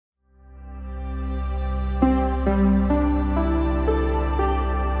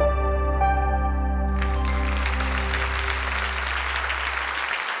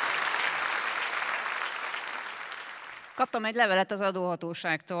Kaptam egy levelet az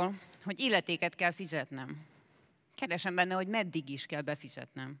adóhatóságtól, hogy illetéket kell fizetnem. Keresem benne, hogy meddig is kell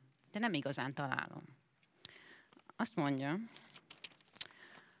befizetnem, de nem igazán találom. Azt mondja,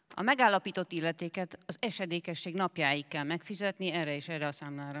 a megállapított illetéket az esedékesség napjáig kell megfizetni erre és erre a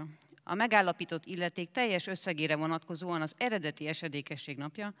számlára. A megállapított illeték teljes összegére vonatkozóan az eredeti esedékesség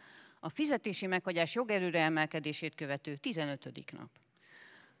napja a fizetési meghagyás jogerőre emelkedését követő 15. nap.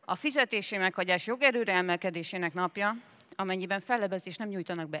 A fizetési meghagyás jogerőre emelkedésének napja, amennyiben fellebezést nem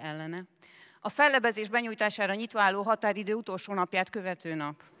nyújtanak be ellene, a fellebezés benyújtására nyitva álló határidő utolsó napját követő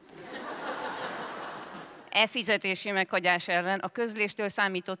nap. E fizetési meghagyás ellen a közléstől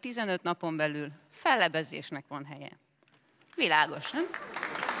számított 15 napon belül fellebezésnek van helye. Világos, nem?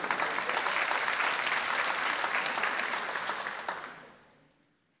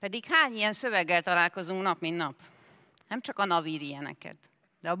 Pedig hány ilyen szöveggel találkozunk nap, mint nap? Nem csak a NAV ír ilyeneket,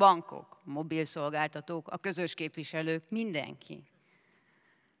 de a bankok, a mobilszolgáltatók, a közös képviselők, mindenki.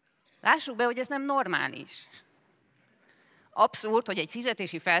 Lássuk be, hogy ez nem normális. Abszurd, hogy egy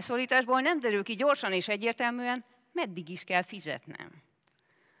fizetési felszólításból nem derül ki gyorsan és egyértelműen, meddig is kell fizetnem.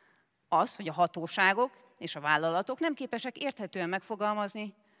 Az, hogy a hatóságok és a vállalatok nem képesek érthetően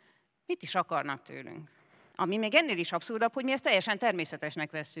megfogalmazni, mit is akarnak tőlünk. Ami még ennél is abszurdabb, hogy mi ezt teljesen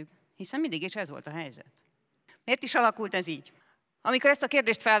természetesnek vesszük, hiszen mindig is ez volt a helyzet. Miért is alakult ez így? Amikor ezt a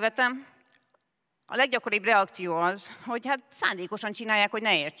kérdést felvetem, a leggyakoribb reakció az, hogy hát szándékosan csinálják, hogy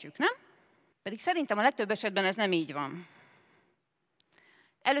ne értsük, nem? Pedig szerintem a legtöbb esetben ez nem így van.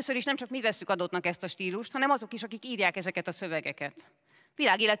 Először is nem csak mi vesszük adottnak ezt a stílust, hanem azok is, akik írják ezeket a szövegeket.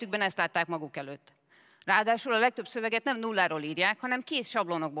 Világéletükben ezt látták maguk előtt. Ráadásul a legtöbb szöveget nem nulláról írják, hanem kész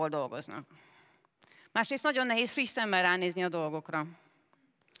sablonokból dolgoznak. Másrészt nagyon nehéz friss szemmel ránézni a dolgokra.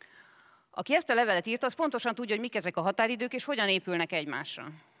 Aki ezt a levelet írta, az pontosan tudja, hogy mik ezek a határidők, és hogyan épülnek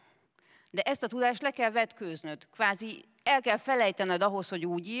egymásra. De ezt a tudást le kell vetkőznöd, kvázi el kell felejtened ahhoz, hogy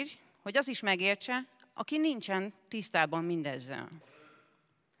úgy írj, hogy az is megértse, aki nincsen tisztában mindezzel.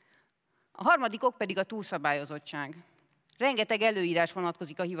 A harmadik ok pedig a túlszabályozottság. Rengeteg előírás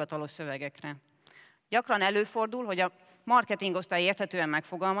vonatkozik a hivatalos szövegekre. Gyakran előfordul, hogy a marketingosztály érthetően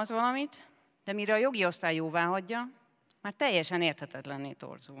megfogalmaz valamit, de mire a jogi osztály jóváhagyja, már teljesen érthetetlenné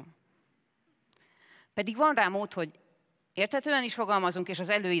torzul. Pedig van rá mód, hogy érthetően is fogalmazunk, és az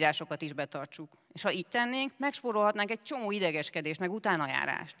előírásokat is betartsuk. És ha így tennénk, megspórolhatnánk egy csomó idegeskedést, meg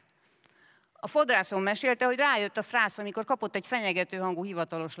utánajárást. A fodrászom mesélte, hogy rájött a frász, amikor kapott egy fenyegető hangú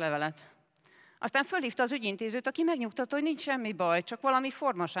hivatalos levelet. Aztán fölhívta az ügyintézőt, aki megnyugtatta, hogy nincs semmi baj, csak valami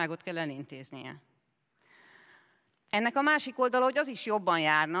formaságot kell elintéznie. Ennek a másik oldala, hogy az is jobban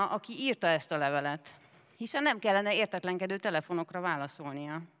járna, aki írta ezt a levelet, hiszen nem kellene értetlenkedő telefonokra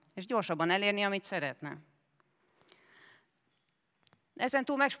válaszolnia, és gyorsabban elérni, amit szeretne. Ezen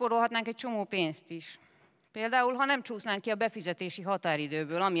túl megspórolhatnánk egy csomó pénzt is. Például, ha nem csúsznánk ki a befizetési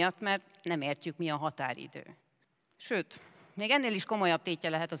határidőből, amiatt, mert nem értjük, mi a határidő. Sőt, még ennél is komolyabb tétje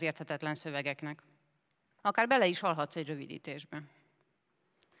lehet az érthetetlen szövegeknek. Akár bele is halhatsz egy rövidítésbe.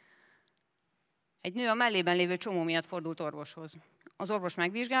 Egy nő a mellében lévő csomó miatt fordult orvoshoz. Az orvos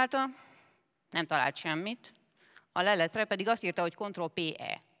megvizsgálta, nem talált semmit, a leletre pedig azt írta, hogy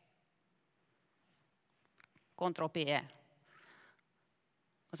Ctrl-PE. Ctrl-PE.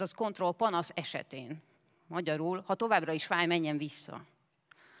 Azaz kontroll panasz esetén. Magyarul, ha továbbra is fáj, menjen vissza.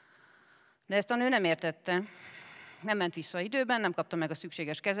 De ezt a nő nem értette. Nem ment vissza időben, nem kapta meg a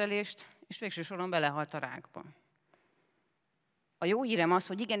szükséges kezelést, és végső soron belehalt a rákba. A jó hírem az,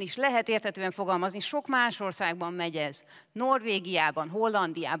 hogy igenis lehet érthetően fogalmazni, sok más országban megy ez. Norvégiában,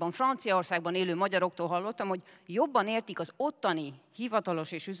 Hollandiában, Franciaországban élő magyaroktól hallottam, hogy jobban értik az ottani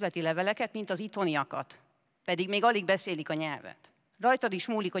hivatalos és üzleti leveleket, mint az itthoniakat. Pedig még alig beszélik a nyelvet. Rajtad is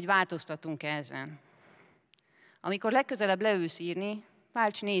múlik, hogy változtatunk-e ezen. Amikor legközelebb leülsz írni,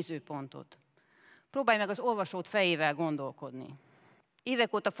 válts nézőpontot. Próbálj meg az olvasód fejével gondolkodni.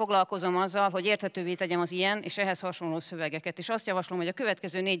 Évek óta foglalkozom azzal, hogy érthetővé tegyem az ilyen és ehhez hasonló szövegeket, és azt javaslom, hogy a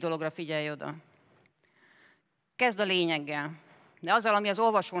következő 4 dologra figyelj oda. Kezd a lényeggel, de azzal, ami az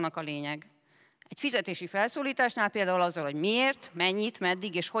olvasónak a lényeg. Egy fizetési felszólításnál például azzal, hogy miért, mennyit,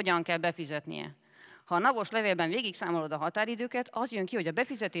 meddig és hogyan kell befizetnie. Ha a NAV-os levélben végigszámolod a határidőket, az jön ki, hogy a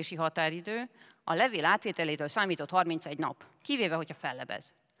befizetési határidő a levél átvételétől számított 31 nap, kivéve, hogyha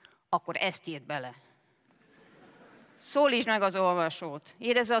fellebez. Akkor ezt írd bele. Szólítsd meg az olvasót.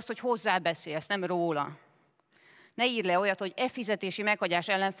 Érezze azt, hogy hozzá beszélsz, nem róla. Ne írj le olyat, hogy fizetési meghagyás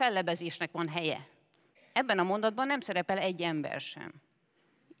ellen fellebezésnek van helye. Ebben a mondatban nem szerepel egy ember sem.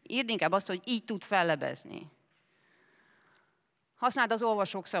 Írd inkább azt, hogy így tud fellebezni. Használd az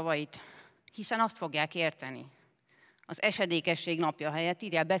olvasók szavait, hiszen azt fogják érteni. Az esedékesség napja helyett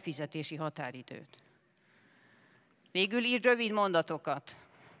írjál befizetési határidőt. Végül írd rövid mondatokat.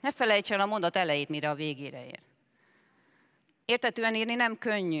 Ne felejts el a mondat elejét, mire a végére ér. Érthetően írni nem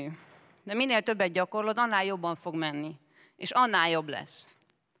könnyű, de minél többet gyakorlod, annál jobban fog menni, és annál jobb lesz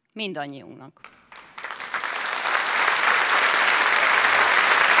mindannyiunknak.